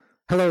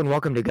Hello and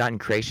welcome to God and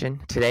Creation.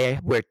 Today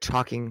we're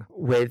talking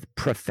with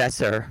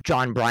Professor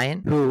John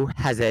Bryant, who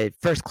has a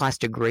first class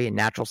degree in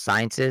natural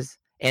sciences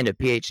and a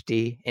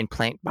PhD in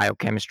plant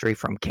biochemistry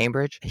from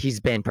Cambridge. He's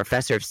been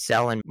professor of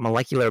cell and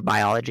molecular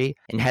biology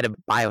and head of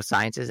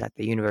biosciences at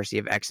the University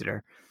of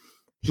Exeter.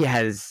 He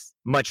has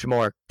much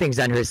more things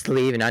under his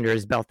sleeve and under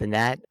his belt than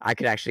that. I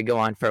could actually go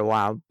on for a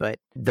while, but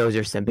those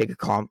are some big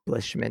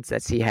accomplishments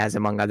that he has,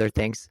 among other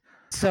things.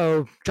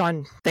 So,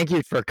 John, thank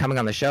you for coming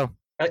on the show.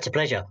 Oh, it's a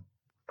pleasure.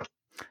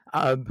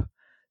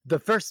 The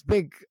first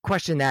big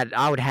question that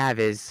I would have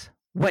is,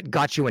 what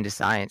got you into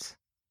science?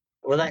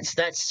 Well,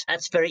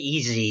 that's very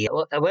easy.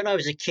 When I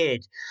was a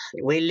kid,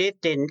 we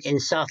lived in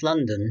South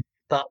London,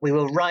 but we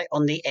were right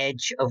on the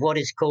edge of what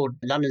is called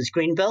London's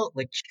Greenbelt,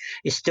 which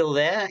is still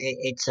there.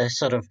 It's a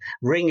sort of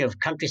ring of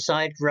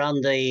countryside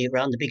round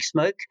the Big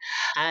Smoke,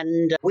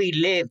 and we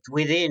lived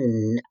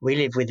within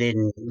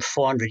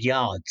 400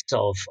 yards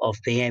of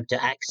being able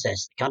to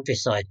access the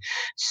countryside.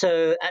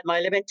 So at my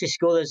elementary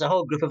school, there's a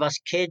whole group of us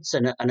kids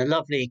and a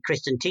lovely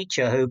Christian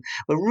teacher who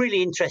were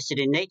really interested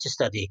in nature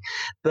study,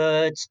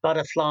 birds,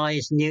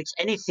 butterflies, newts,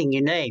 anything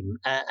you name.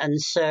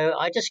 And so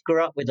I just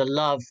grew up with a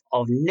love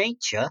of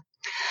nature.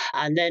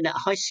 And then at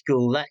high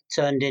school, that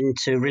turned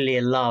into really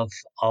a love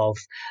of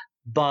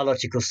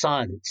biological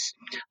science.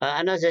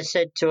 And as I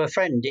said to a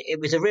friend, it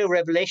was a real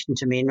revelation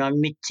to me in my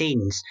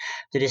mid-teens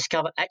to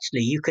discover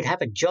actually you could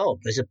have a job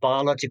as a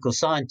biological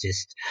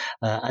scientist.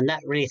 And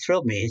that really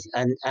thrilled me.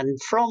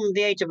 And from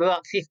the age of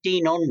about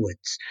 15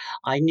 onwards,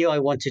 I knew I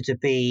wanted to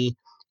be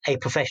a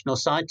professional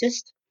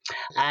scientist.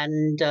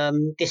 And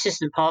the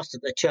assistant pastor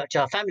at the church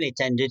our family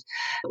attended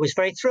was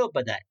very thrilled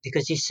by that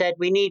because he said,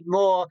 we need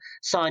more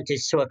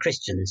scientists who are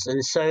Christians.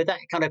 And so that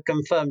kind of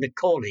confirmed a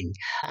calling.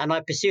 And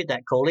I pursued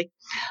that calling.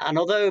 And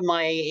although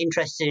my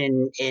interest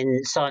in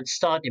science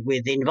started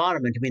with the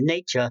environment, with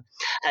nature,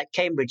 at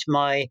Cambridge,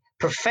 my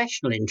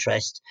professional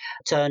interest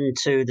turned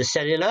to the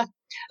cellular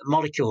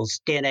molecules,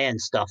 DNA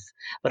and stuff.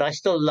 But I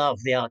still love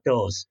the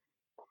outdoors.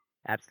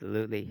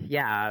 Absolutely.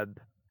 Yeah,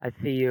 I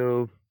see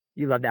you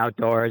love the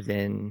outdoors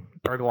and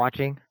bird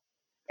watching.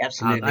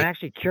 Absolutely. I'm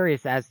actually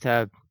curious as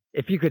to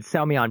if you could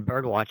sell me on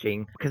bird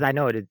watching, because I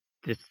know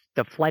just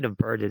the flight of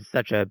birds is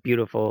such a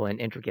beautiful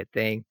and intricate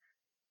thing.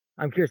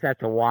 I'm curious as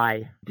to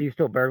why. Do you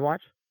still bird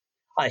watch?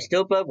 I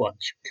still bird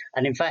watch,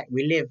 and in fact,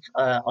 we live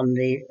on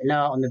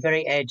the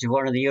very edge of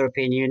one of the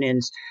European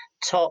Union's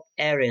top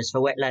areas for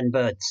wetland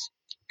birds.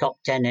 Top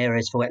 10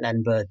 areas for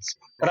wetland birds.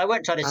 But I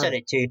won't try to sell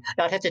it to you.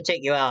 I'd have to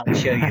take you out and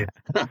show you.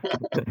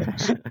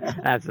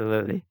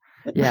 Absolutely.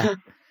 Yeah.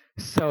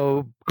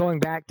 So going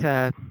back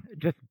to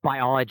just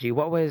biology,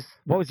 what was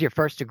your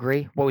first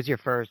degree? What was your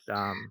first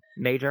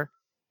major?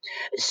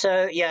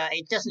 So, yeah,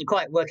 it doesn't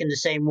quite work in the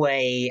same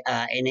way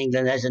in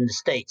England as in the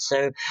States.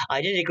 So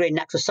I did a degree in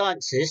natural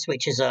sciences,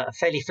 which is a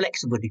fairly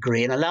flexible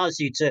degree and allows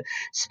you to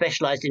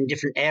specialize in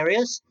different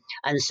areas.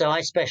 And so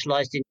I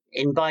specialized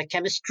in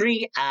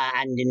biochemistry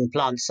and in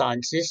plant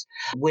sciences,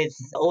 with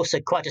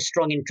also quite a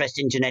strong interest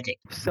in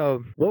genetics.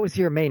 So what was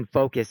your main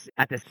focus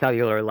at the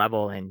cellular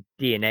level in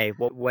DNA?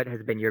 What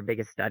has been your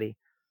biggest study?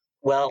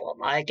 Well,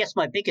 I guess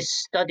my biggest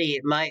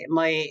study, in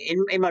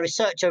my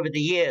research over the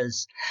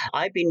years,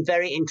 I've been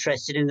very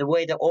interested in the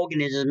way that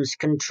organisms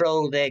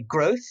control their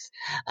growth,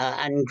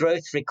 and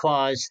growth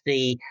requires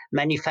the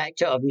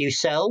manufacture of new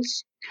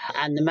cells.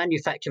 And the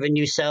manufacture of a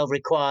new cell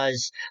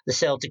requires the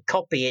cell to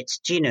copy its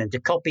genome,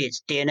 to copy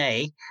its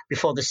DNA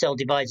before the cell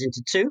divides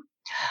into two.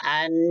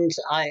 And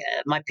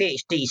my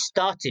PhD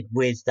started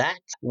with that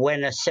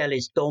when a cell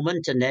is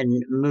dormant and then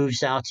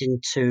moves out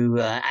into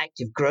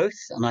active growth.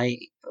 And I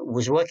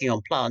was working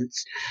on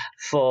plants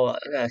for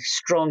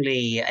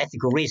strongly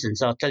ethical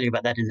reasons. I'll tell you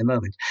about that in a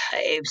moment.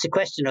 It was a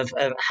question of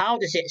how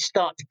does it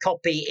start to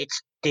copy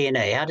its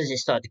DNA? How does it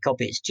start to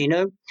copy its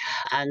genome?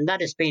 And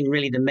that has been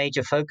really the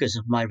major focus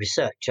of my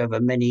research over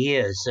many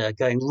years,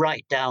 going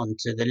right down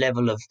to the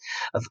level of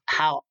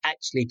how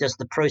actually does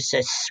the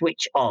process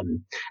switch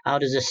on? How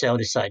does a cell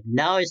decide,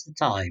 now is the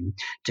time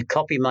to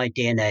copy my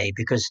DNA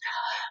because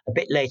a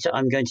bit later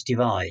I'm going to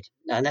divide?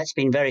 And that's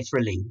been very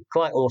thrilling,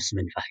 quite awesome,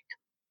 in fact.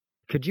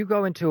 Could you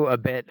go into a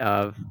bit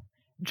of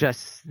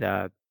just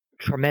the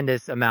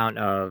tremendous amount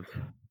of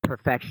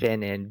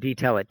perfection and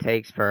detail it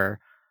takes for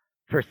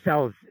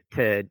cells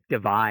to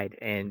divide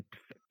and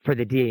for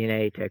the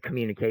DNA to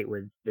communicate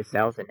with the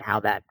cells and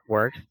how that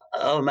works?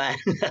 Oh man,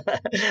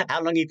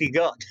 how long have you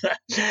got?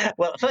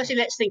 Well, firstly,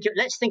 let's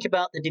think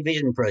about the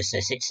division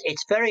process.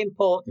 It's very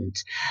important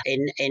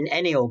in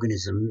any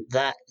organism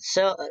that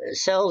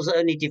cells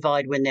only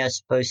divide when they are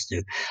supposed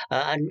to,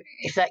 and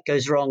if that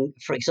goes wrong,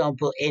 for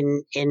example,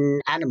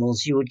 in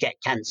animals, you would get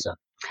cancer.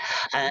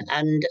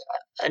 And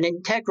an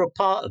integral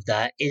part of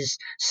that is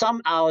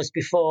some hours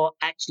before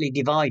actually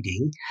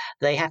dividing,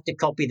 they have to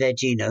copy their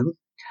genome,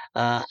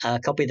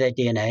 copy their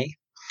DNA.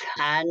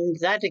 And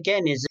that,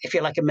 again, is, if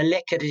you like, a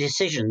molecular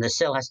decision the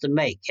cell has to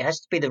make. It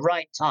has to be the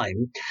right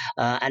time,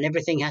 and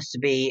everything has to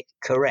be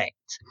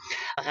correct.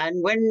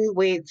 And when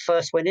we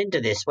first went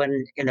into this,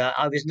 when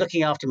I was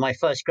looking after my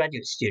first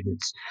graduate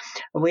students,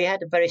 we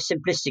had a very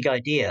simplistic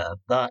idea,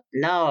 but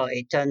now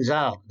it turns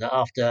out that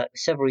after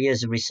several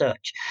years of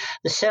research,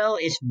 the cell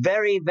is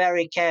very,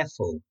 very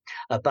careful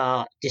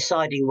about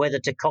deciding whether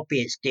to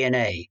copy its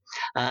DNA.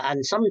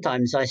 And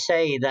sometimes I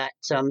say that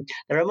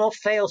there are more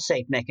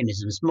fail-safe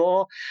mechanisms,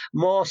 more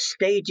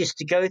stages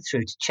to go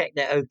through to check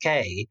they're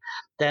okay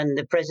than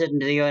the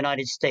President of the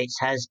United States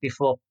has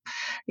before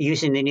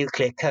using the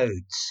nuclear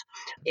codes.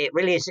 It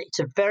really is. It's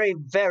a very,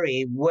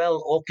 very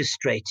well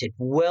orchestrated,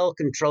 well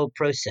controlled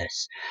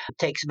process. It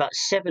takes about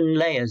 7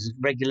 layers of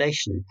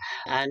regulation.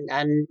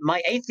 And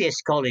my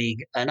atheist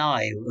colleague and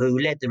I, who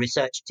led the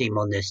research team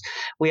on this,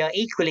 we are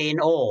equally in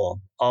awe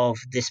of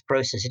this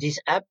process. It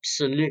is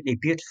absolutely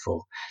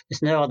beautiful.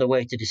 There's no other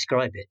way to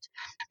describe it.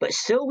 But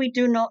still, we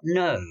do not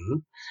know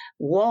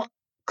what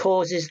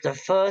causes the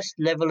first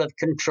level of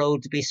control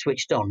to be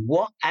switched on.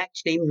 What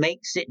actually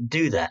makes it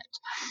do that?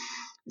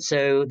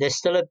 So there's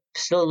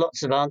still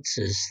lots of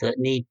answers that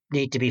need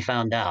to be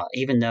found out.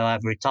 Even though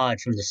I've retired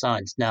from the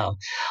science now,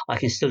 I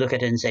can still look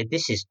at it and say,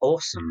 this is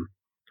awesome.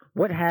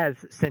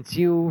 Since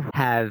you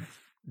have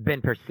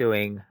been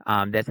pursuing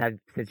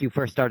since you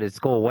first started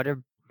school, what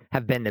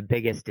have been the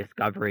biggest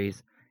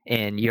discoveries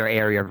in your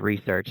area of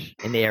research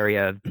in the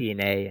area of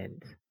DNA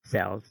and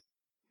cells?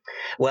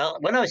 Well,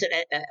 when I was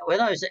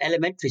at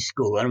elementary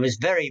school and I was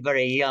very,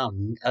 very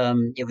young,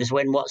 it was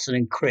when Watson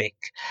and Crick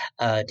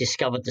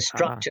discovered the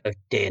structure of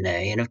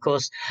DNA, and of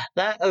course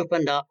that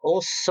opened up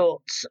all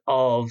sorts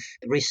of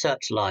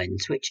research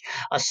lines which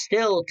are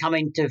still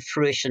coming to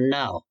fruition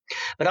now.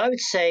 But I would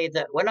say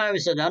that when I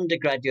was an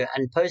undergraduate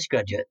and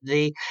postgraduate,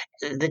 the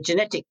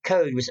genetic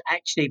code was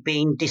actually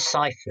being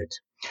deciphered.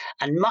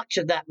 And much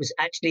of that was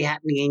actually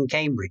happening in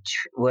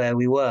Cambridge, where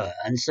we were.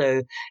 And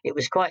so it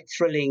was quite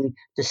thrilling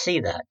to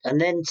see that.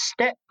 And then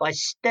step by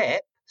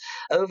step,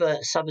 over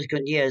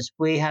subsequent years,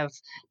 we have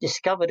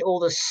discovered all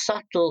the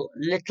subtle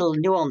little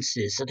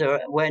nuances that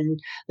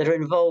are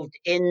involved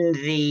in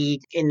the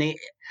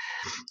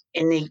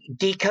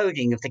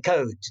decoding of the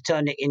code to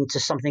turn it into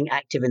something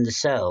active in the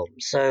cell.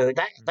 So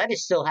that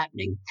is still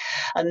happening.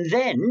 And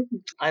then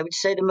I would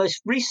say the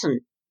most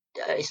recent,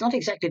 it's not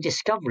exactly a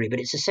discovery, but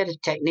it's a set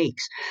of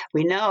techniques.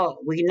 We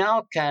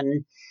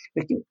can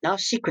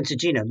sequence a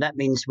genome. That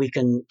means we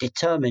can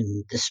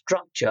determine the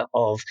structure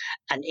of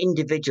an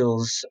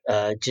individual's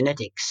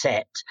genetic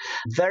set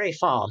very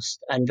fast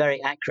and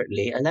very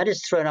accurately. And that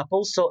has thrown up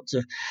all sorts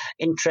of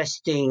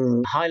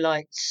interesting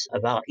highlights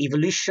about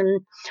evolution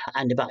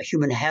and about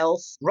human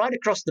health right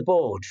across the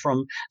board,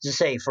 from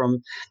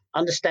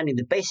understanding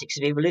the basics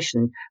of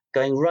evolution,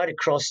 going right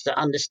across to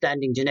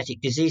understanding genetic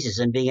diseases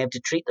and being able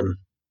to treat them.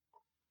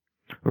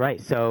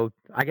 Right. So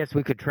I guess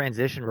we could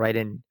transition right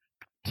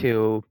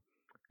into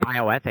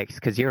bioethics,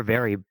 because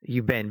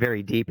you've been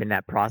very deep in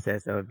that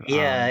process of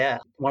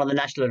one of the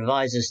national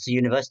advisors to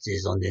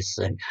universities on this.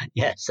 So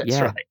yes,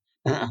 that's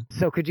right.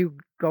 So could you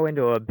go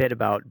into a bit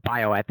about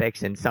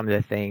bioethics and some of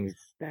the things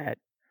that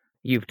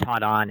you've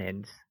taught on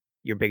and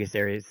your biggest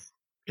areas,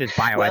 just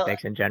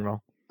bioethics in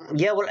general?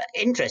 Yeah, well,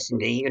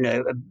 interestingly,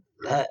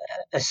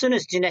 as soon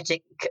as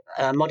genetic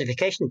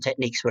modification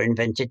techniques were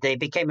invented, they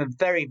became a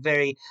very,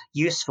 very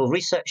useful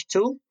research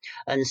tool.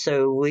 And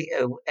so we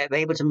were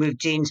able to move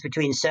genes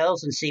between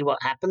cells and see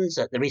what happens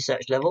at the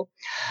research level.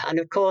 And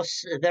of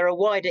course, there are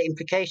wider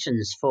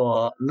implications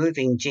for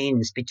moving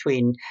genes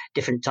between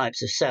different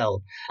types of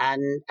cell.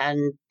 And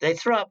they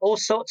throw up all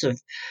sorts of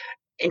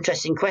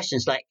interesting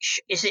questions like,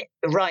 is it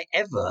right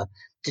ever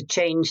to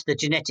change the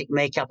genetic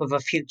makeup of a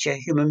future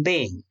human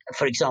being,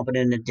 for example,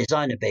 in a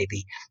designer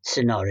baby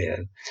scenario?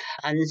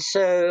 And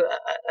so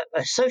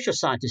a social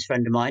scientist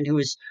friend of mine who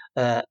was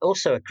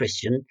also a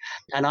Christian,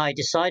 and I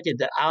decided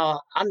that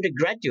our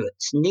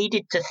undergraduates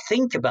needed to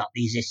think about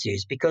these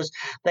issues because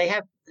they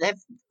have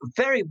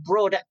very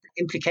broad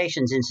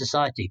implications in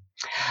society.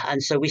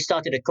 And so we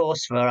started a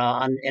course in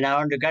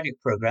our undergraduate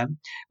program,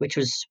 which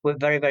was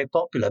very, very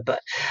popular.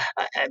 But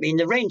I mean,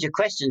 the range of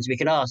questions we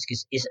can ask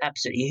is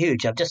absolutely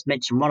huge. I've just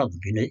mentioned one of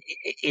them.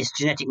 Is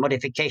genetic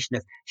modification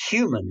of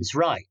humans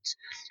right?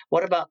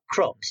 What about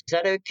crops? Is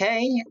that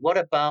okay? What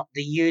about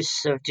the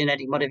use of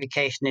genetic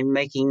modification in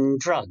making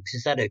drugs?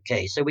 Is that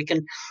okay? So we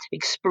can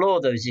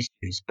explore those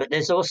issues. But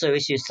there's also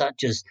issues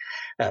such as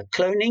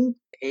cloning.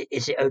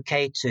 Is it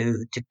okay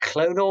to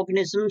clone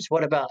organisms?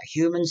 What about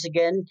humans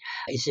again?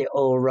 Is it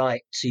all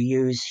right to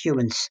use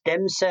human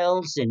stem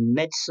cells in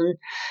medicine?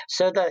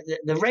 So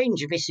the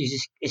range of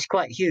issues is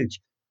quite huge.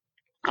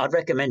 I'd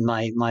recommend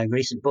my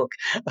recent book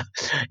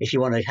if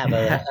you want to have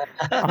a.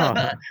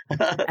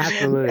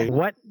 Absolutely.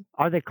 What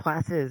are the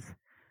classes?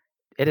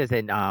 It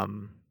isn't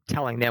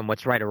telling them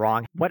what's right or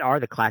wrong. What are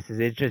the classes?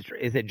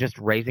 Is it just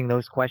raising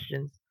those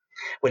questions?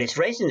 Well, it's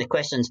raising the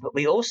questions, but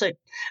we also, at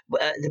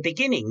the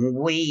beginning,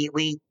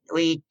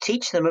 we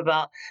teach them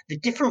about the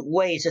different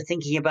ways of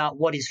thinking about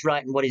what is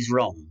right and what is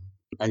wrong.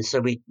 And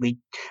so we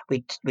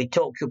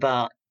talk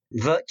about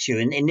virtue,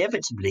 and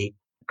inevitably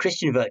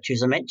Christian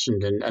virtues are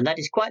mentioned, and that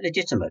is quite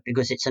legitimate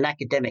because it's an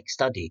academic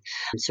study.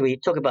 And so we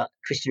talk about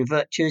Christian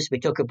virtues, we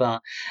talk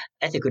about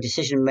ethical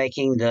decision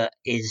making that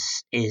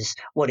is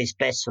what is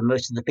best for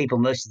most of the people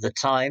most of the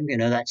time.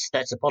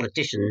 That's a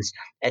politician's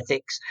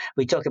ethics.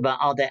 We talk about,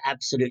 are there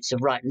absolutes of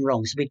right and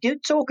wrong? So we do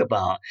talk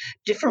about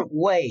different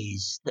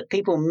ways that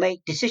people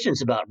make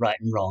decisions about right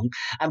and wrong,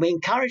 and we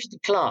encourage the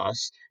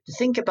class to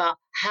think about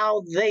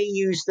how they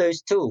use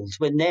those tools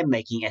when they're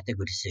making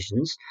ethical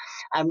decisions,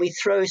 and we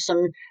throw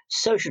some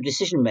social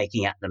decision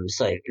making at them.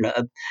 So,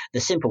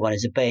 the simple one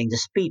is obeying the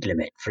speed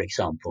limit, for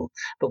example.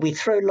 But we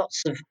throw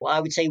lots of,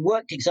 I would say,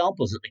 worked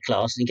examples at the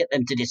class and get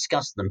them to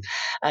discuss them,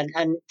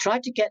 and try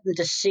to get them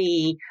to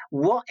see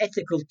what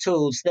ethical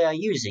tools they are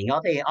using.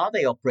 Are they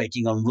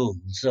operating on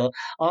rules, or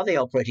are they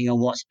operating on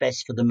what's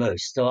best for the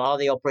most, or are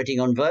they operating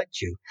on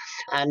virtue?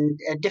 And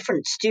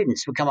different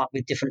students will come up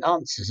with different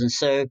answers, and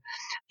so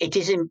it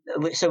is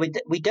so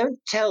we don't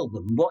tell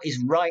them what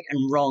is right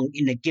and wrong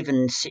in a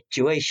given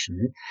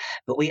situation,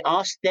 but we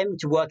ask them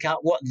to work out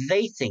what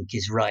they think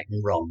is right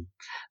and wrong.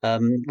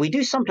 We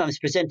do sometimes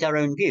present our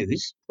own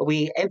views, but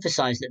we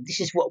emphasize that this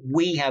is what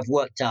we have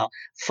worked out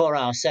for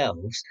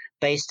ourselves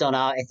based on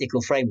our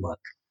ethical framework.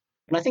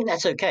 And I think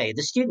that's okay.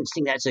 The students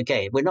think that's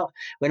okay. We're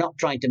not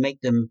trying to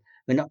make them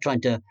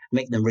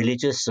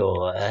religious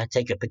or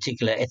take a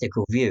particular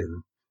ethical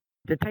view.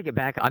 To take it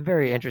back, I'm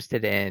very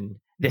interested in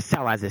the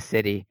cell as a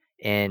city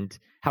and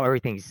how Oh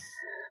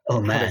how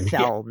the man,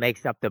 cell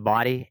makes up the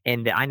body.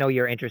 And I know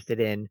you're interested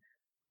in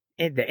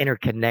the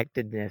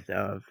interconnectedness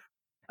of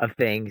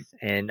things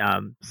and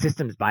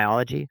systems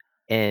biology.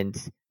 And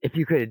if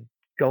you could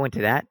go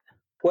into that.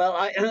 Well,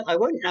 I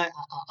won't.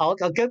 I'll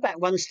go back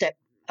one step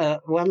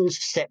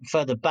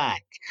further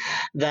back.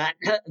 That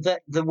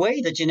the way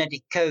the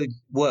genetic code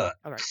works.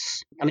 All right.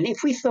 I mean,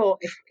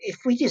 if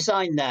we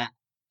designed that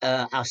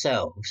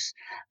ourselves,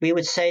 we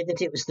would say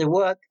that it was the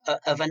work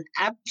of an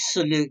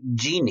absolute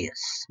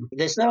genius.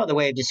 There's no other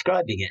way of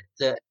describing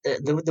it.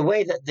 The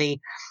way that the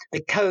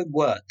code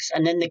works,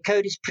 and then the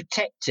code is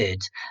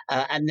protected,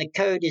 and the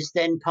code is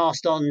then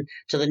passed on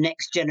to the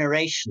next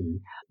generation.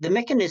 The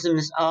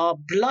mechanisms are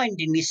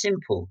blindingly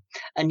simple,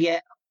 and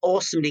yet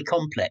awesomely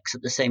complex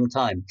at the same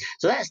time.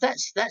 So that's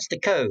the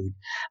code.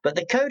 But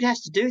the code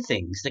has to do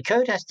things. The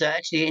code has to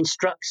actually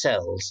instruct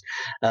cells,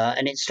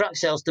 and instruct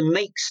cells to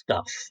make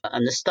stuff.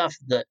 And the stuff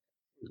that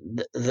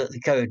the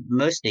code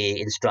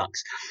mostly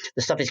instructs,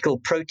 the stuff is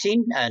called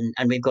protein, and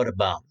we've got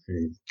about,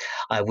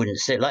 I wouldn't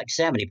like to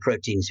say how many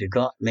proteins we've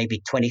got,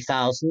 maybe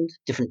 20,000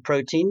 different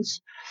proteins.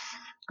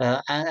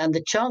 And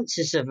the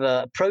chances of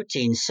a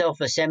protein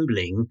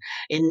self-assembling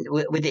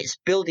with its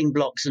building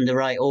blocks in the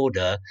right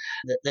order,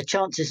 the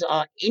chances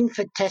are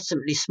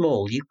infinitesimally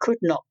small. You could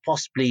not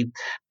possibly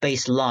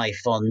base life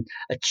on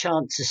a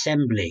chance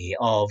assembly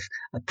of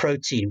a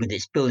protein with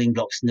its building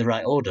blocks in the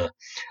right order.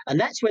 And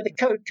that's where the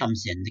code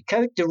comes in. The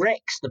code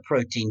directs the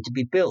protein to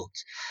be built.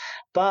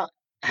 But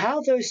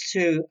how those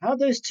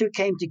two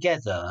came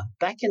together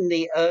back in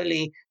the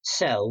early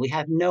cell, we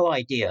have no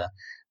idea.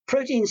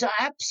 Proteins are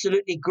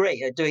absolutely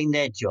great at doing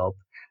their job.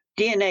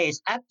 DNA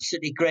is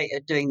absolutely great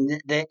at doing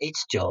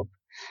its job.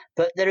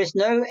 But there is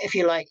no, if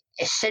you like,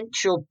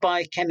 essential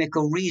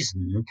biochemical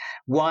reason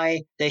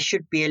why there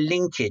should be a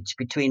linkage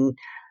between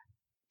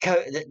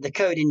the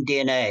code in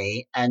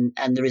DNA and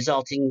the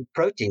resulting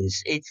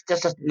proteins. It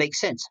just doesn't make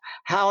sense.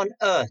 How on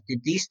earth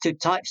did these two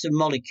types of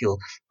molecule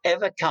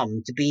ever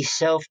come to be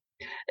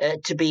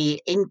to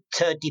be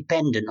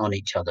interdependent on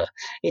each other?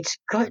 It's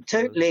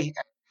totally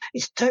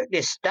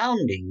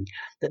astounding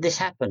that this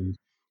happened.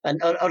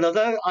 And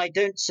although I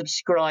don't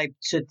subscribe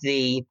to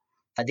the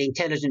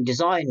intelligent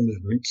design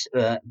movement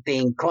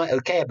being quite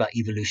okay about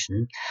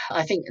evolution,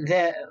 I think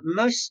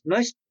most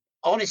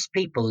honest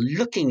people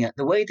looking at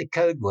the way the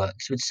code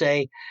works would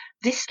say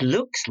this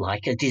looks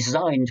like a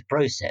designed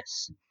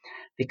process,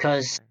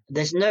 because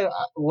there's no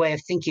way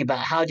of thinking about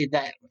how did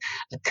that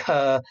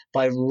occur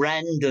by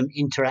random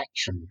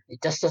interaction.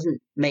 It just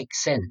doesn't make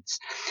sense.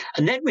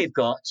 And then we've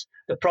got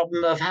the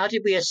problem of how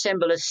did we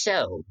assemble a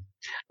cell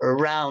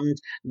around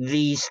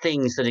these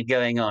things that are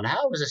going on?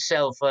 How was a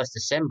cell first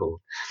assembled?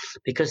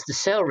 Because the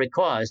cell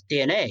requires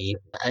DNA,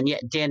 and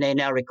yet DNA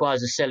now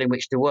requires a cell in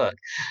which to work.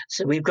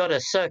 So we've got a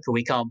circle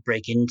we can't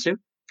break into.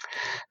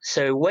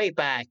 So way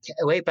back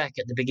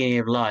at the beginning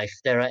of life,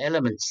 there are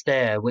elements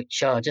there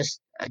which are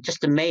just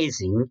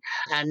amazing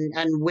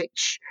and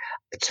which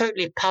are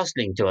totally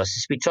puzzling to us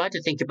as we try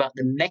to think about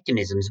the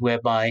mechanisms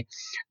whereby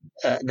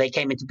they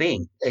came into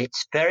being.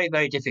 It's very,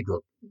 very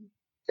difficult.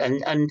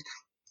 And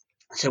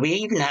so we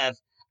even have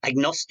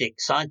agnostic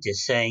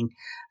scientists saying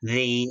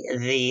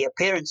the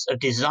appearance of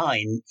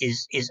design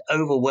is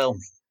overwhelming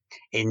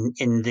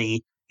in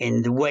the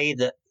way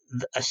that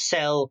a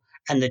cell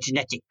and the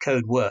genetic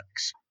code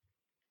works.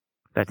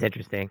 That's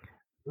interesting.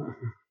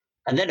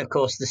 And then, of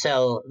course, the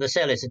cell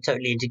is a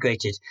totally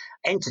integrated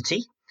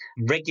entity.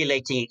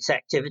 regulating its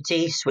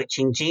activity,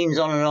 switching genes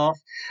on and off,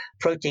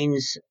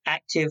 proteins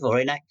active or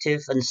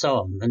inactive, and so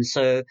on. And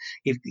so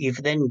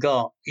you've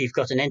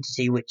got an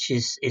entity which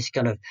is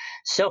kind of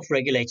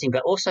self-regulating,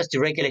 but also has to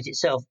regulate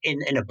itself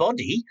in a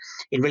body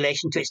in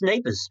relation to its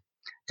neighbors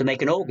to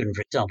make an organ,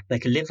 for example,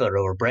 make a liver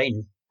or a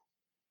brain.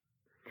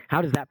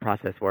 How does that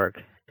process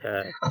work?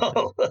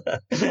 Oh,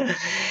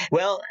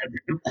 well,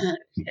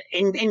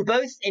 in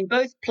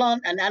both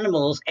plant and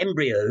animals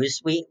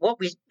embryos, we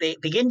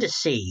begin to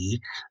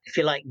see, if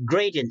you like,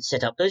 gradients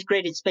set up. Those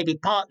gradients may be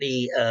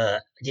partly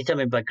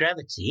determined by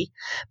gravity,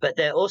 but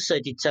they're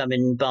also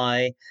determined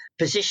by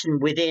position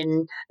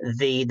within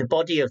the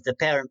body of the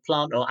parent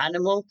plant or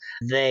animal.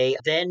 The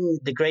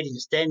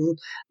gradients then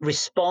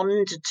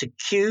respond to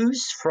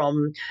cues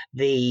from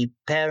the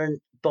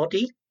parent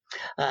body,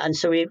 and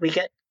so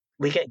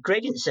we get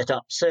gradients set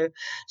up. So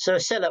a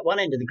cell at one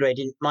end of the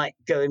gradient might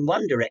go in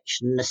one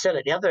direction, and a cell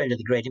at the other end of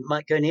the gradient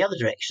might go in the other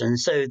direction.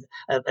 So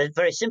a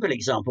very simple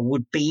example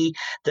would be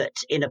that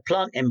in a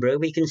plant embryo,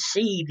 we can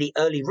see the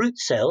early root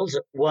cells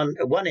at one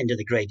end of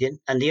the gradient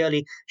and the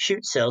early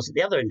shoot cells at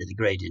the other end of the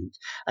gradient.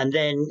 And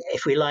then,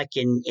 if we like,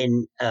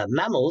 in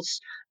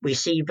mammals, we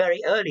see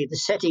very early the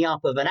setting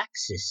up of an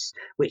axis,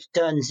 which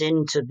turns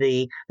into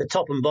the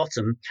top and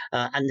bottom.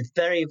 And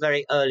very,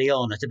 very early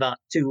on, at about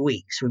 2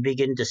 weeks, we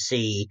begin to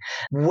see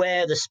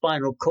where the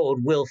spinal cord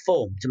will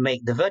form to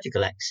make the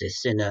vertical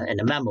axis in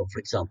a mammal, for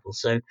example.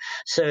 So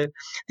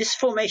this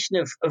formation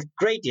of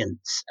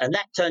gradients, and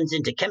that turns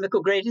into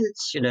chemical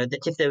gradients, that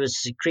if there was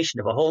secretion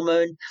of a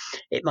hormone,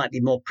 it might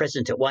be more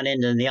present at one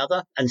end than the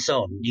other, and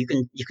so on. You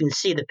can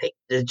see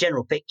the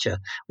general picture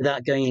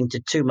without going into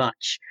too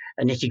much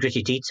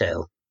nitty-gritty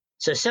detail.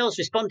 So cells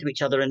respond to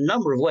each other in a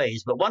number of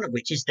ways, but one of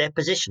which is their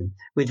position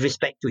with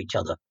respect to each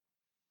other.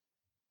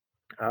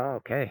 Oh,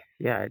 okay.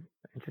 Yeah,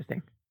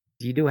 interesting.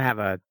 You do have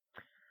a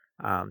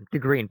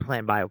degree in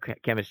plant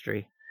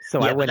biochemistry, so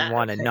I wouldn't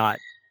want to not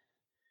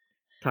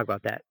talk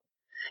about that.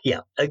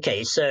 Yeah.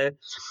 Okay. So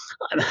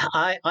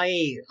I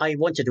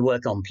wanted to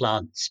work on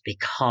plants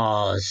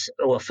because,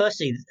 well,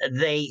 firstly,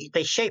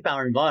 they shape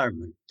our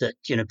environment. That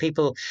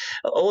people,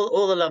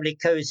 all the lovely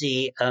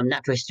cozy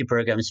natural history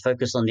programs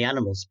focus on the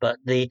animals, but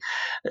the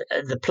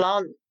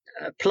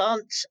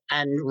plants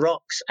and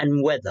rocks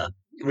and weather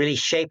really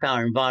shape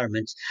our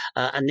environment,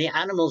 and the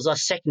animals are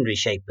secondary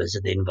shapers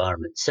of the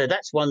environment. So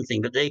that's one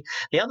thing. But the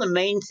other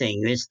main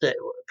thing is that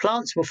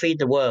plants will feed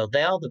the world.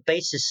 They are the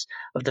basis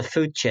of the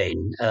food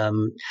chain.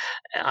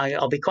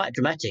 I'll be quite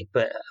dramatic,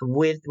 but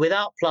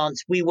without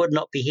plants, we would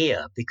not be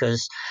here,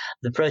 because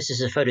the process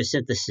of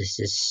photosynthesis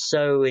is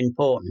so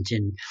important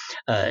in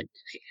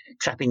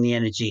trapping the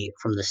energy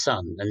from the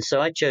sun. And so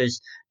I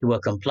chose to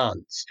work on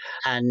plants,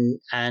 and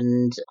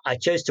I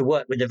chose to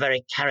work with a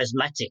very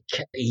charismatic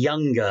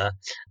younger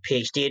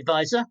PhD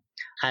advisor.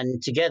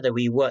 And together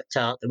we worked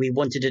out that we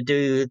wanted to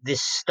do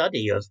this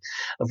study of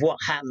what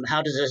happens.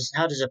 How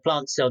does a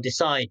plant cell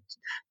decide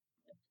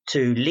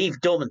to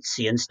leave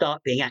dormancy and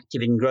start being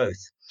active in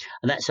growth?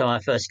 And that's how I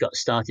first got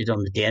started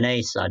on the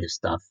DNA side of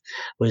stuff,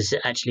 was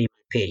actually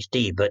my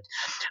PhD, but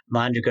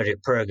my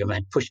undergraduate program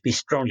had pushed me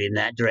strongly in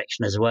that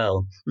direction as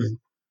well.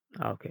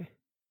 Okay.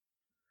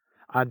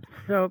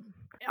 So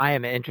I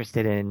am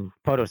interested in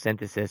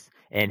photosynthesis,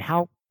 and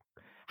how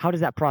does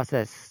that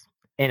process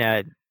in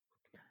a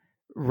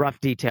rough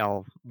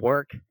detail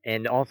work?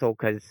 And also,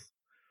 because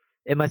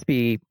it must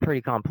be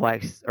pretty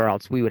complex, or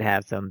else we would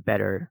have some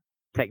better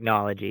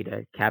technology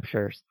to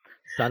capture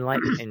sunlight.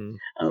 And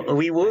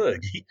we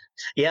would.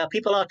 Yeah,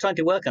 people are trying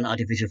to work on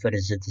artificial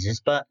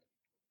photosynthesis, but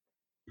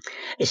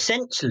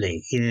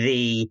essentially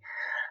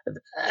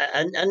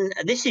and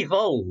this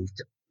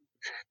evolved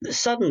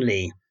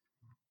suddenly,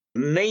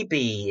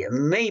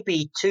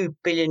 maybe 2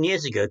 billion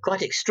years ago.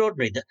 Quite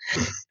extraordinary that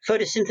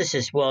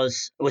photosynthesis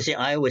was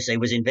I always say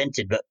was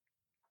invented, but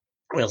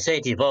we'll say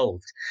it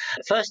evolved.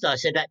 First, I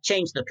said that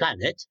changed the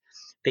planet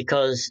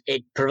because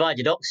it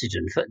provided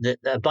oxygen. The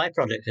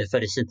byproduct of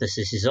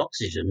photosynthesis is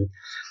oxygen.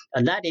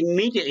 And that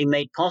immediately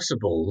made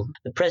possible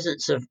the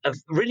presence of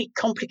really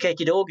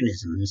complicated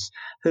organisms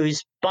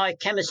whose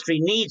biochemistry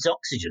needs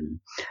oxygen.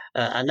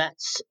 And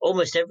that's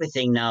almost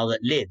everything now that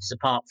lives,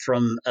 apart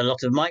from a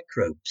lot of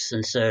microbes.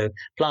 And so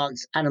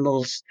plants,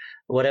 animals,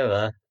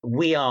 whatever,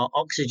 we are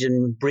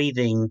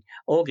oxygen-breathing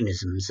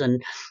organisms.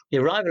 And the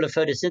arrival of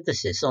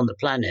photosynthesis on the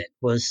planet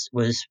was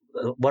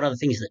one of the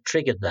things that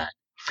triggered that.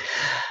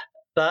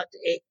 But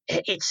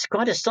it's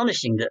quite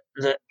astonishing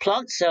that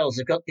plant cells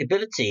have got the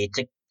ability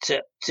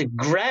to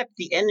grab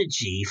the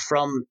energy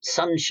from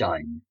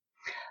sunshine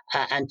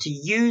and to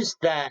use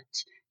that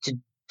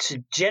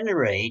to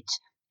generate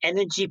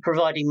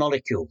energy-providing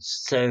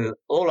molecules. So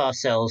all our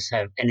cells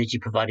have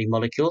energy-providing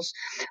molecules,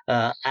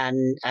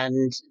 and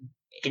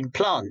in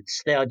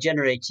plants, they are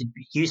generated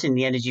using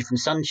the energy from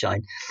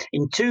sunshine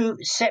in two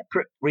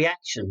separate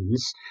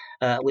reactions,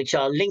 which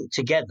are linked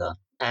together.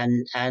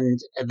 And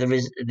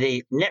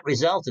the net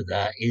result of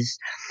that is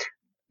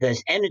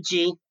there's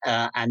energy,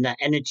 and that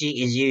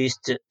energy is used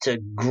to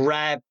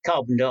grab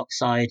carbon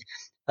dioxide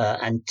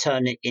and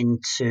turn it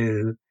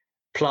into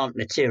plant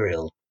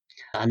material.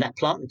 And that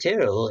plant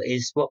material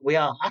is what we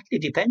are utterly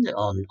dependent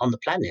on the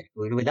planet.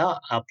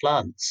 Without our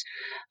plants,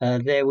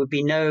 there would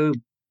be no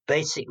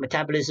basic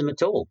metabolism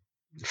at all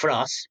for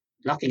us,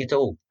 nothing at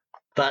all.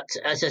 But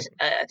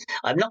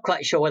I'm not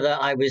quite sure whether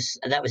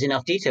that was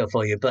enough detail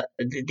for you. But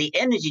the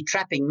energy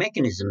trapping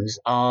mechanisms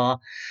are,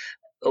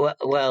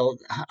 well,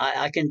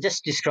 I can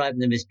just describe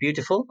them as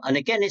beautiful. And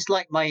again, it's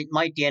like my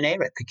DNA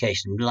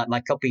replication, like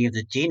my copying of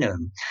the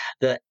genome,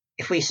 that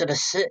if we sort of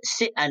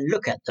sit and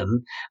look at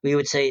them, we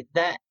would say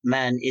that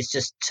man is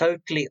just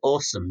totally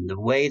awesome. The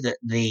way that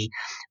the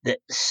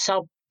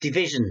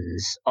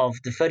subdivisions of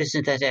the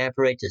photosynthetic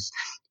apparatus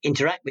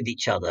interact with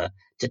each other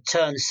to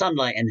turn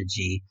sunlight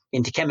energy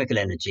into chemical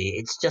energy,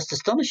 it's just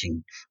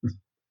astonishing.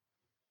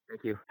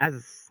 Thank you.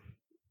 As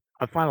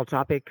a final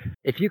topic,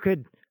 if you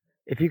could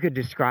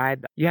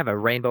describe, you have a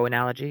rainbow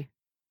analogy.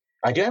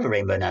 I do have a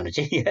rainbow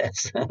analogy,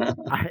 yes.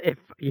 If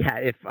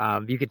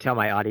you could tell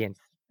my audience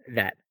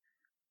that.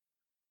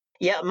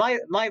 Yeah,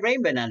 my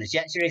rainbow analogy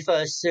actually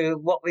refers to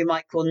what we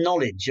might call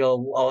knowledge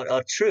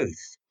or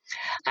truth,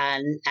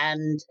 and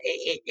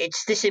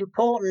it's this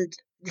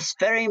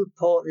very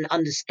important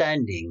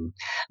understanding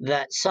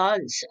that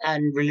science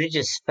and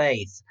religious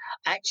faith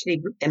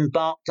actually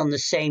embarked on the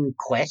same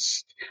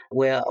quest.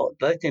 We're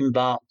both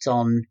embarked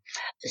on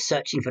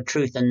searching for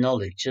truth and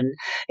knowledge. And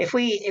if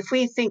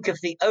we think of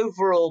the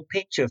overall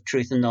picture of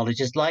truth and knowledge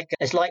as like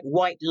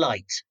white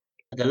light,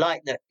 the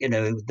light that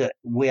that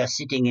we are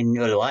sitting in,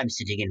 or I'm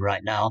sitting in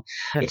right now,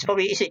 it's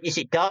probably is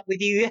it dark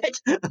with you yet?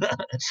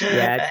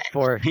 Yeah, it's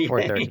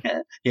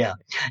 4:30. Yeah.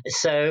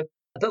 So,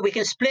 but we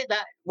can split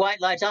that white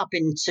light up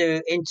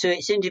into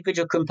its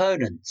individual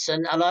components,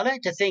 and I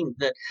like to think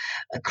that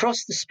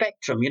across the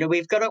spectrum,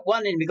 we've got at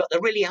one end we've got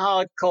the really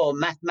hardcore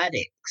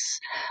mathematics,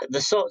 the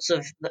sorts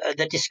of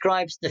that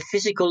describes the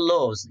physical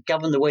laws that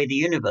govern the way the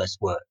universe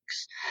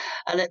works,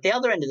 and at the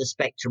other end of the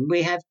spectrum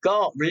we have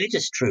got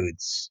religious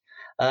truths.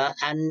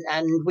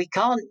 And we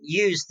can't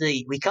use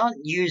the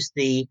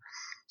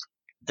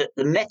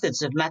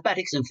methods of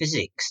mathematics and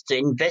physics to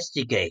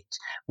investigate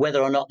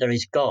whether or not there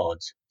is God.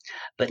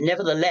 But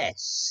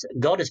nevertheless,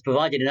 God has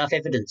provided enough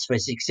evidence for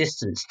his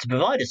existence to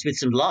provide us with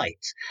some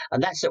light.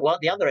 And that's at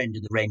the other end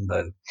of the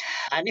rainbow.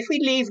 And if we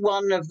leave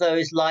one of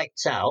those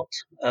lights out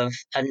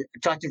and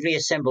try to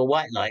reassemble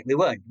white light, we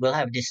won't. We'll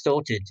have a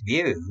distorted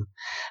view.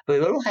 But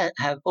we'll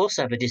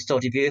also have a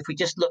distorted view if we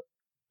just look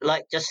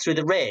like just through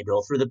the red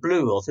or through the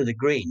blue or through the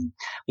green.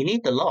 We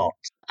need the lot.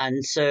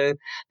 And so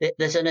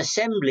there's an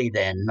assembly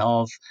then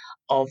of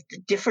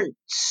different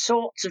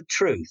sorts of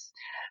truth,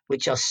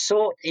 which are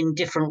sought in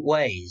different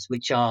ways,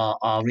 which are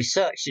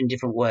researched in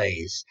different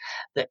ways,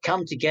 that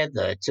come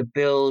together to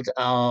build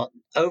our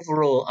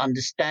overall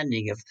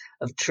understanding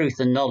of truth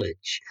and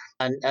knowledge.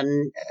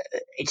 And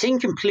it's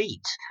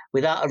incomplete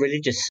without a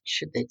religious.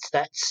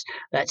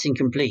 That's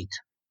incomplete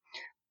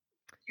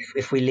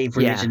if we leave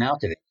religion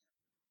out of it.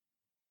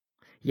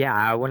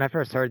 Yeah, when I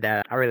first heard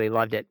that, I really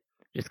loved it,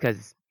 just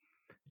because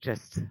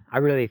I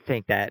really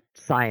think that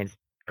science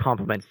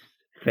complements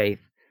faith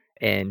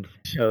and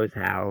shows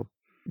how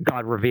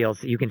God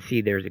reveals. You can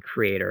see there's a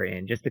creator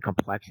and just the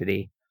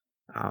complexity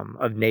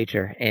of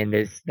nature, and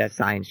that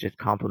science just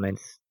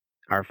complements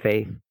our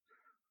faith.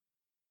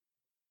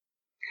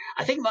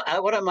 I think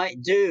what I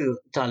might do,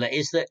 Tyler,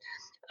 is that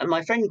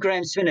my friend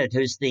Graham Swinnard,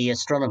 who's the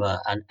astronomer,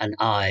 and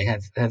I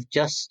have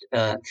just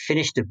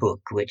finished a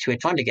book which we're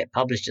trying to get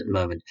published at the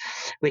moment,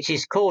 which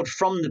is called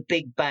From the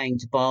Big Bang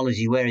to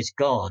Biology, Where is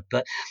God?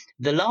 But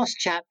the last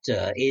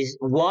chapter is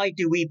Why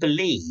Do We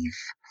Believe?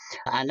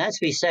 And as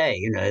we say,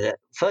 that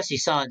firstly,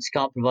 science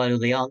can't provide all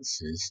the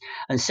answers.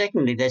 And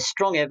secondly, there's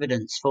strong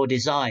evidence for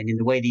design in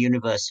the way the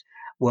universe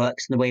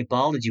works and the way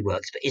biology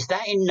works. But is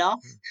that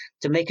enough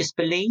to make us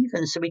believe?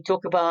 And so we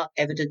talk about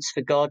evidence for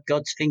God,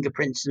 God's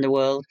fingerprints in the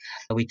world.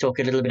 We talk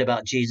a little bit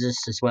about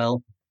Jesus as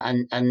well.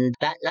 And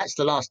that's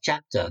the last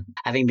chapter,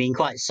 having been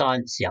quite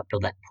sciencey up till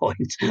that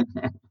point.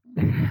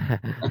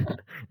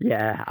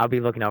 Yeah, I'll be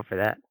looking out for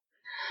that.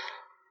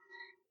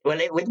 Well,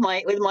 with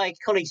my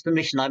colleague's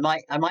permission, I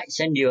might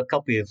send you a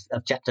copy of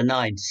chapter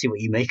 9 to see what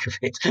you make of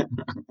it.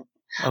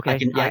 Okay,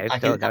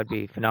 that would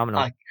be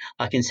phenomenal.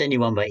 I can send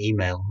you one by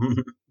email.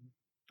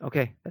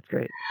 Okay, that's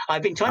great.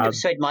 I've been trying to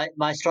persuade my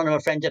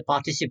astronomer friend to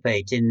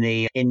participate in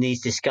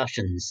these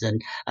discussions,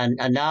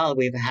 and now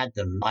we've had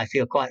them. I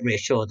feel quite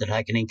reassured that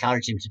I can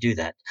encourage him to do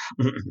that,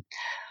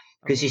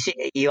 because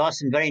you asked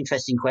some very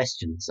interesting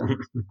questions.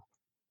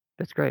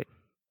 That's great.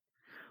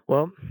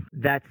 Well,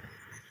 that's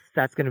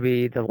going to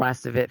be the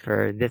last of it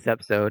for this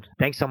episode.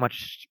 Thanks so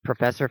much,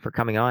 Professor, for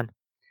coming on.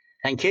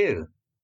 Thank you.